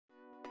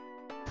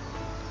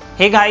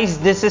Hey guys,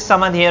 this is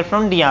Samad here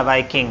from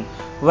DIY King.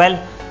 Well,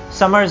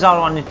 summers are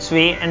on its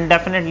way and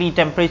definitely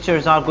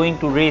temperatures are going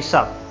to race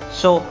up.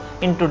 So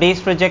in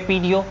today's project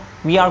video,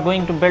 we are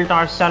going to build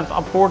ourselves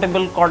a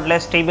portable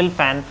cordless table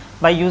fan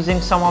by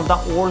using some of the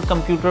old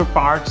computer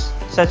parts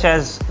such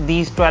as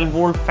these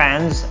 12-volt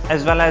fans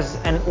as well as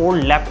an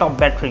old laptop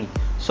battery.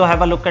 So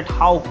have a look at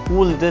how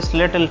cool this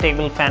little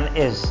table fan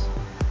is.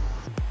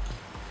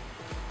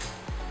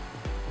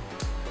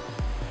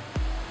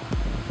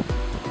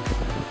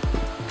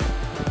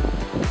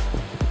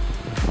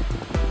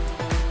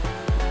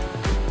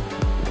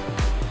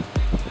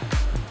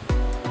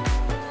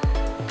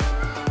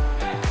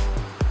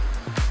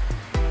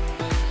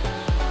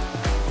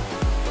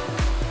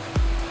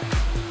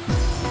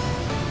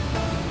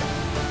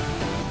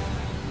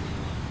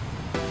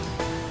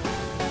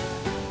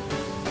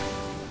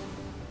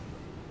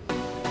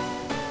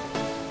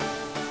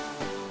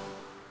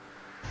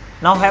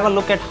 Now have a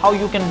look at how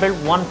you can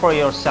build one for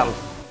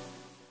yourself.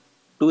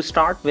 To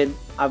start with,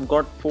 I've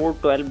got 4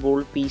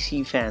 12-volt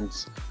PC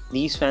fans.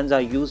 These fans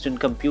are used in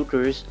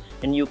computers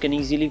and you can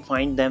easily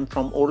find them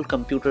from old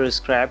computer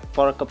scrap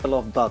for a couple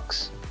of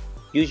bucks.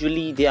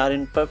 Usually they are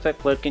in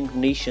perfect working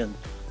condition.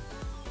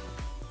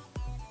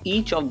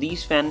 Each of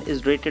these fans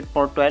is rated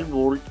for 12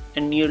 volt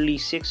and nearly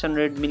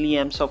 600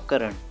 milliamps of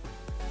current.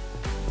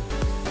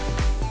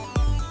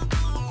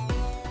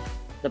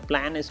 The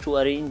plan is to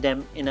arrange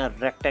them in a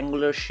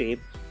rectangular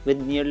shape with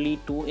nearly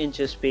 2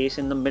 inches space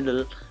in the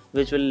middle,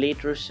 which will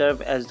later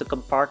serve as the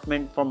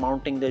compartment for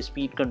mounting the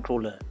speed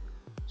controller.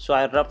 So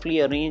I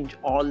roughly arranged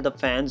all the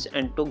fans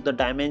and took the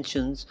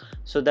dimensions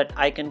so that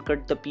I can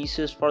cut the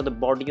pieces for the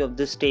body of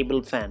this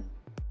table fan.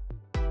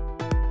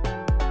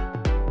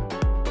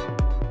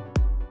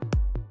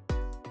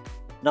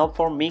 Now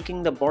for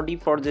making the body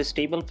for this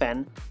table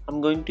fan, I'm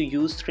going to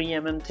use 3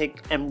 mm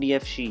thick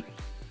MDF sheet.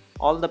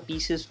 All the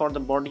pieces for the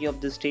body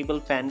of this table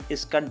fan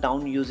is cut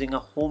down using a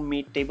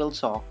homemade table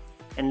saw,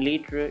 and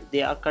later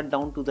they are cut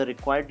down to the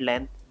required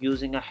length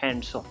using a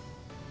hand saw.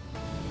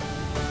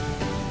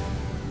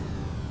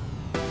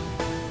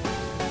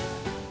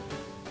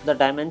 The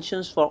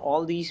dimensions for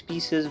all these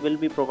pieces will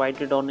be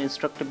provided on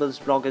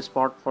Instructables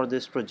blogspot for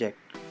this project,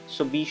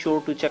 so be sure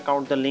to check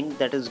out the link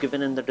that is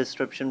given in the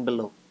description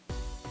below.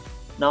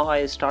 Now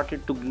I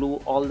started to glue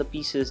all the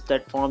pieces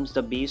that forms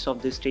the base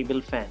of this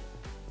table fan.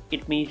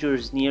 It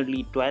measures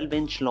nearly 12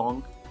 inch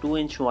long, 2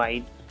 inch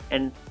wide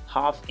and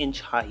half inch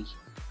high.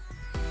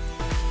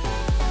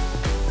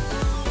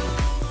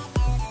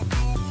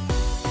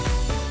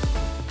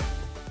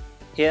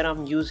 Here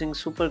I'm using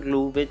super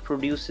glue which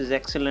produces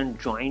excellent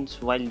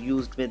joints while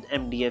used with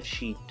MDF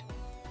sheet.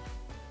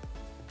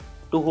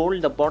 To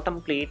hold the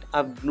bottom plate,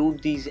 I've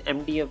glued these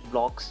MDF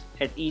blocks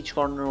at each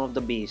corner of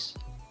the base.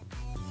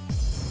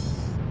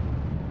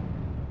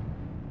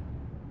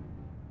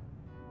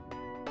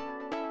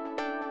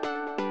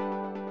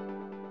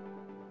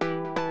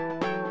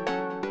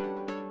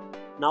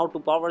 Now to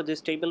power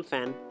this table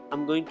fan,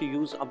 I'm going to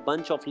use a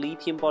bunch of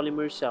lithium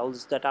polymer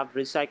cells that I've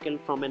recycled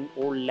from an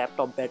old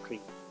laptop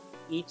battery.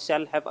 Each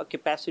cell have a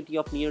capacity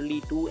of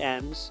nearly 2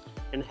 amps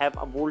and have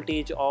a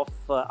voltage of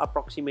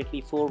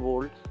approximately 4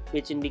 volt,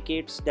 which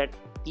indicates that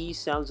these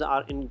cells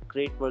are in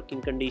great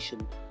working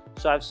condition.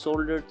 So I've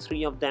soldered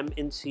 3 of them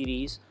in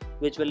series,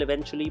 which will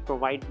eventually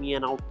provide me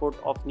an output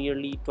of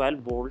nearly 12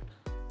 volt.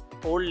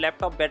 Old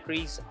laptop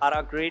batteries are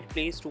a great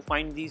place to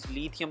find these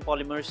lithium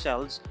polymer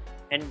cells,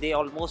 and they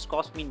almost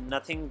cost me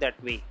nothing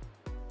that way.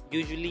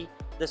 Usually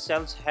the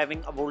cells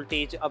having a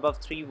voltage above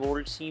 3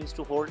 volts seems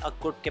to hold a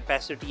good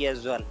capacity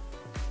as well.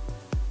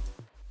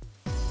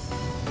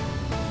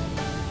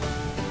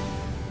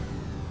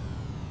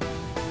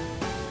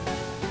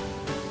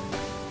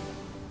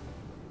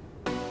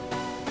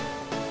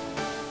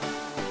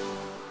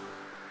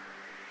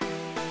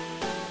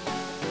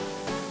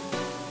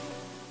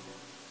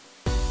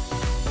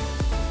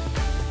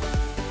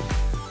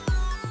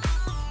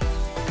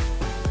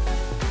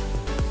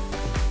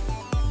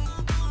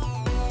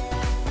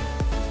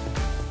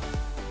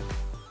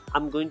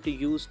 I'm going to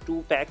use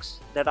 2 packs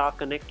that are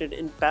connected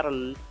in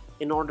parallel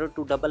in order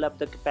to double up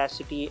the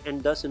capacity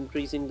and thus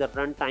increasing the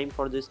run time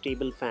for this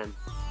table fan.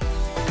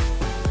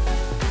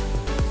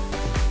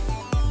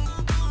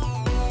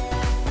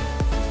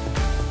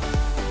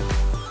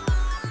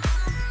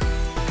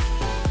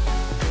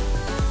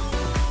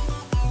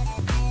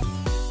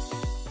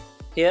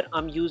 Here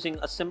I'm using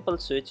a simple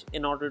switch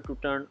in order to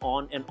turn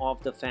on and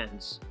off the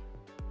fans.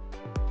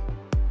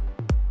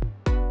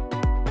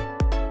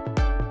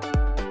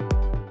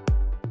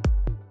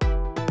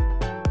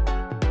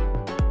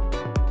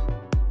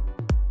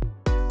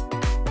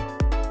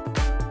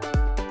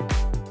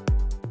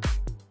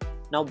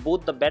 Now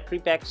both the battery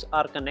packs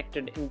are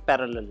connected in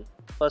parallel.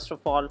 First of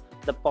all,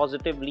 the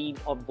positive lead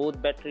of both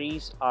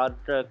batteries are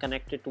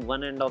connected to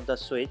one end of the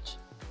switch,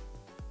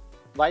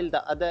 while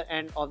the other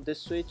end of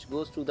this switch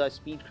goes to the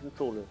speed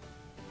controller.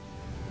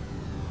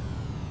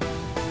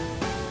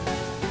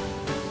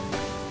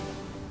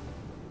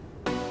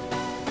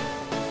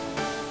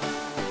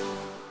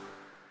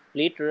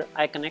 Later,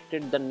 I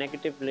connected the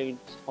negative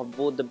blades of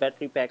both the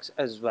battery packs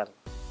as well.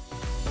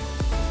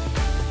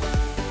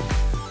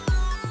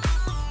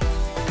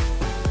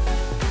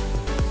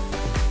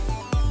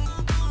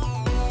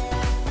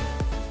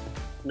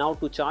 Now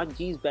to charge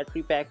these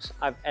battery packs,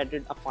 I've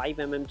added a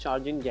 5mm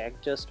charging jack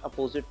just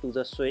opposite to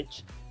the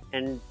switch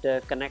and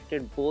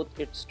connected both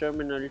its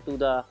terminal to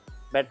the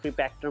battery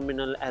pack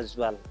terminal as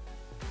well.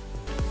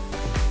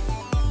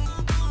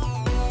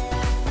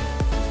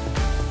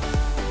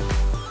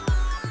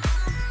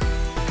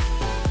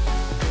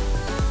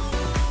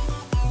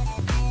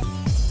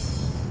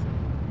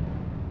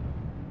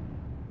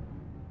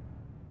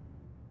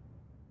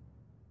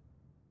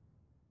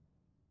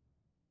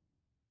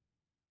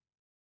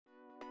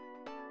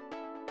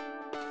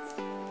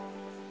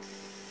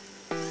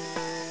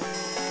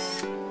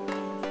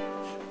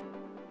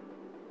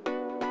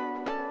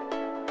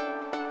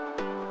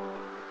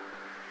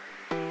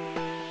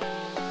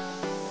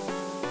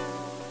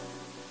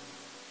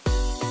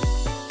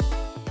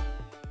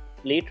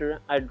 Later,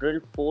 I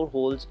drilled 4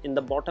 holes in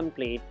the bottom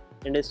plate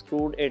and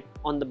screwed it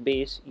on the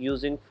base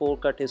using 4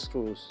 cut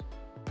screws.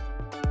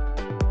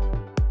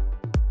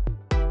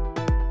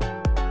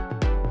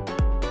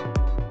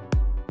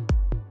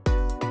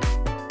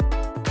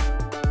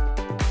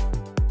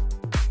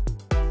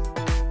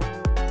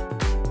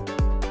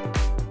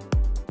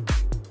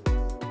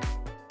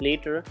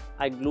 Later,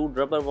 I glued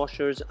rubber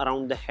washers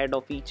around the head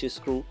of each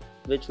screw,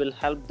 which will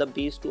help the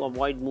base to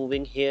avoid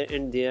moving here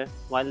and there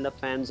while the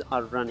fans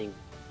are running.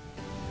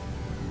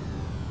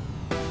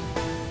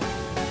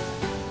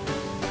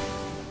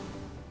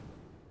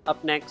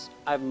 Up next,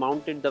 I've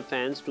mounted the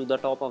fans to the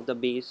top of the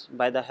base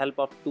by the help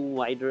of 2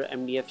 wider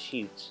MDF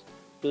sheets.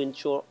 To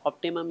ensure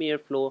optimum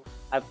airflow,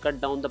 I've cut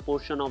down the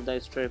portion of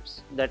the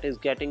strips that is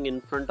getting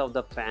in front of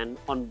the fan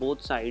on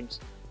both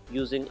sides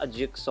using a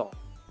jigsaw.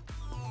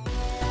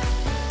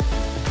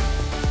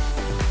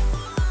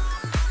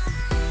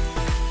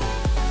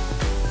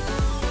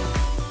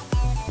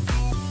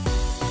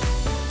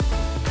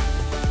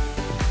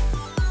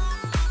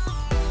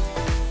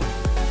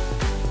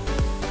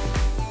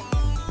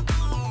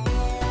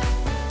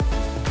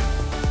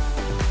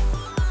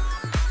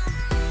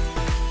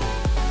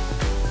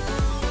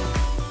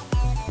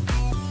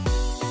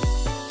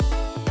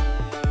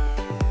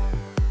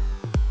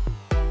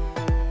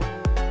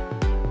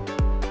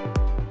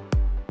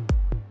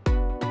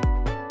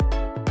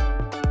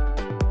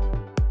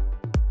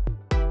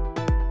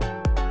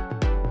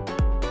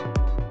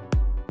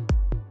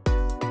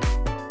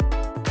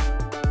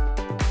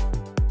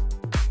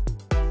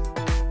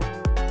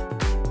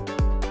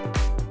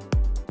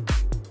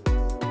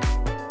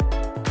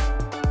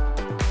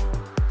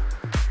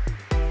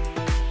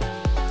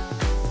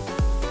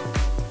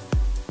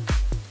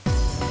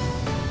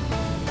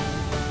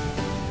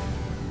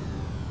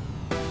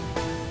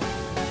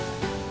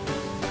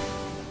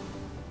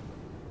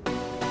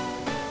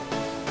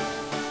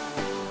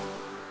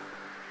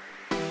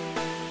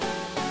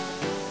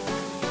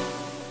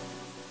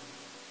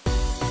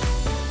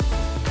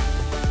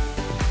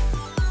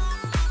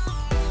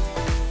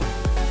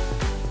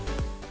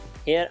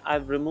 Here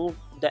I've removed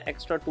the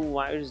extra 2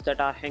 wires that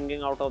are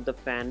hanging out of the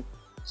fan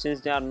since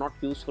they are not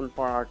useful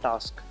for our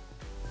task.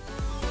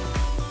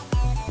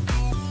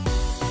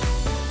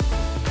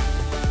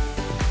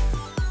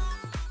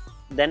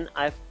 Then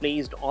I've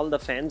placed all the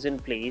fans in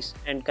place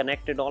and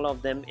connected all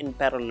of them in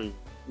parallel,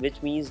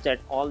 which means that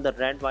all the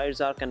red wires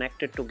are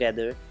connected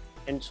together,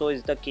 and so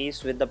is the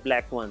case with the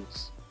black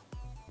ones.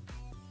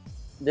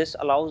 This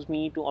allows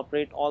me to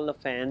operate all the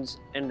fans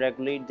and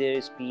regulate their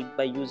speed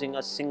by using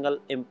a single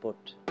input.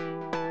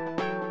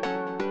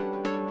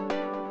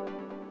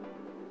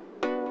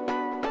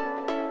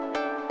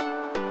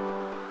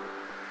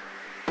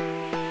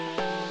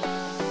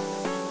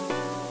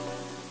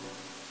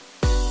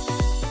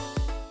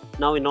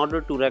 Now, in order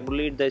to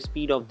regulate the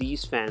speed of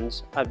these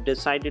fans, I've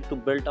decided to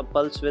build a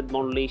pulse width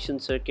modulation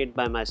circuit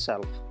by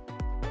myself.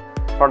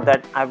 For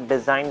that, I've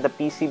designed the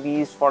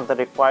PCBs for the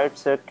required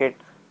circuit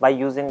by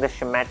using the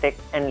schematic,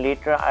 and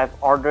later I've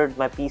ordered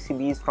my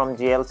PCBs from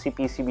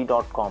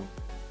jlcpcb.com.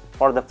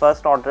 For the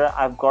first order,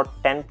 I've got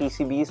 10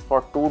 PCBs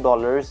for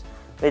 $2,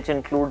 which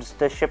includes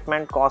the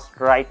shipment cost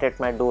right at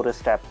my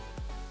doorstep.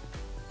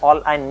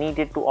 All I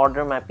needed to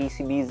order my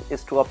PCBs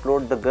is to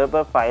upload the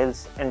Gerber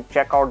files and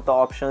check out the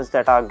options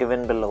that are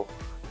given below.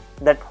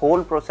 That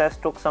whole process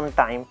took some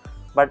time,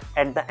 but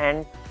at the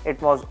end it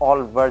was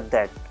all worth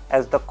that,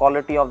 as the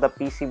quality of the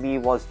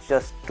PCB was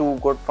just too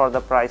good for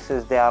the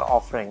prices they are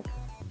offering.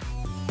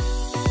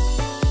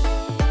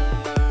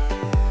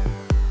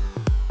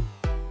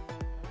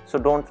 So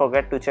don't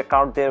forget to check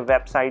out their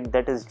website,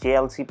 that is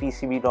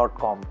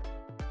jlcpcb.com.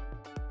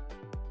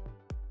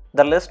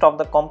 The list of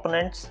the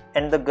components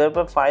and the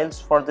Gerber files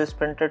for this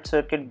printed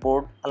circuit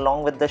board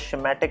along with the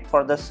schematic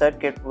for the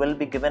circuit will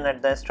be given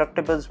at the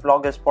Instructables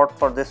blogspot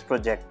for this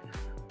project.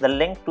 The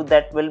link to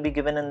that will be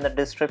given in the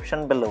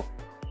description below.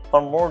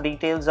 For more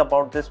details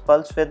about this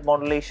pulse width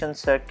modulation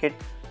circuit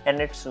and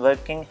its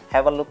working,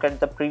 have a look at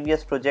the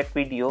previous project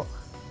video.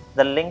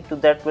 The link to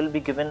that will be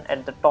given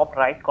at the top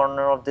right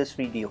corner of this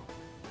video.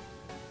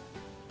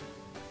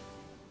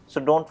 So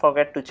don't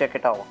forget to check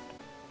it out.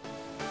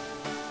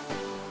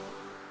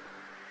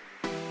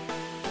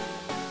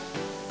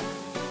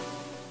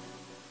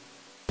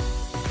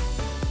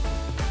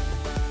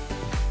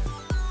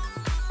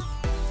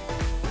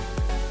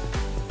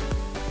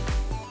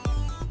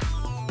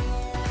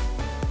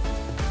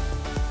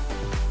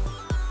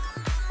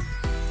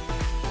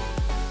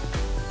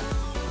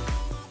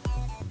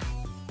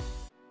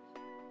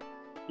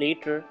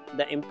 Later,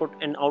 the input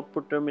and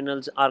output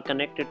terminals are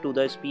connected to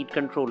the speed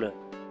controller.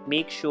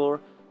 Make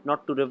sure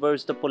not to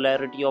reverse the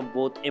polarity of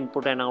both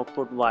input and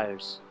output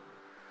wires.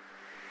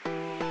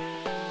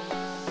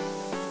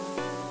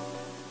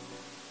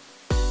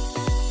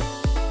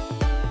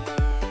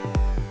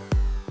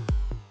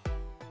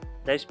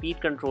 The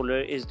speed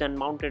controller is then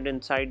mounted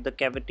inside the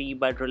cavity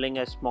by drilling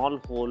a small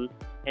hole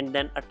and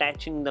then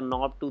attaching the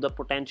knob to the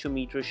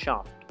potentiometer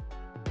shaft.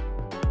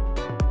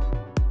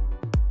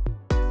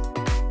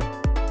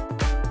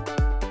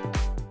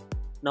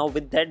 Now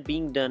with that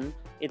being done,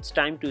 it's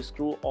time to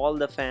screw all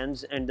the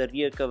fans and the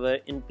rear cover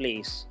in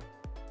place.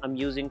 I'm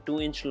using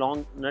 2-inch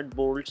long nut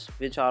bolts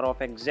which are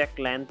of exact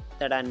length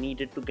that I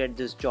needed to get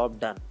this job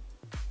done.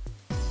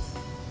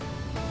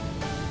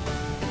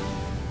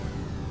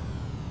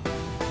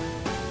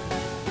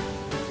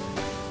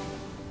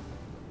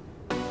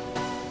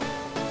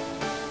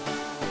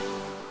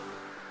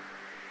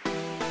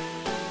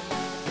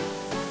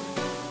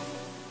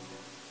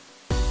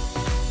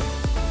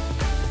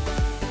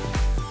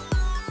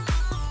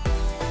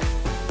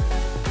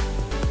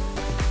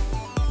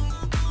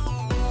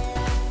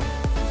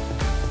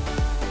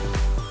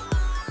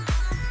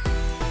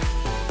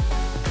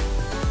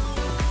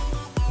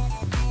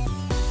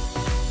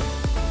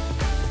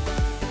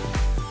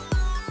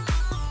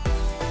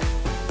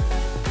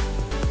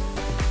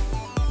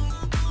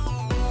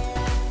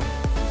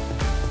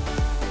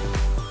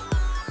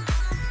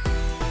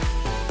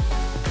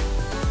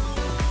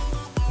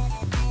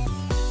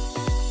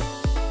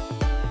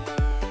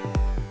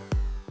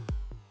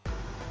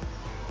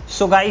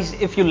 So guys,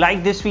 if you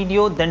like this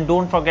video, then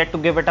don't forget to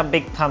give it a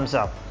big thumbs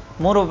up.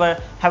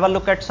 Moreover, have a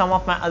look at some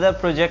of my other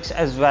projects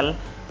as well.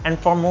 And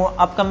for more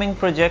upcoming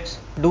projects,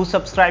 do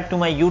subscribe to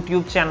my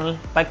YouTube channel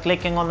by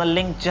clicking on the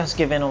link just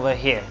given over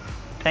here.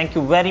 Thank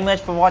you very much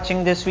for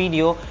watching this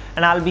video,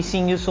 and I'll be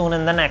seeing you soon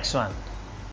in the next one.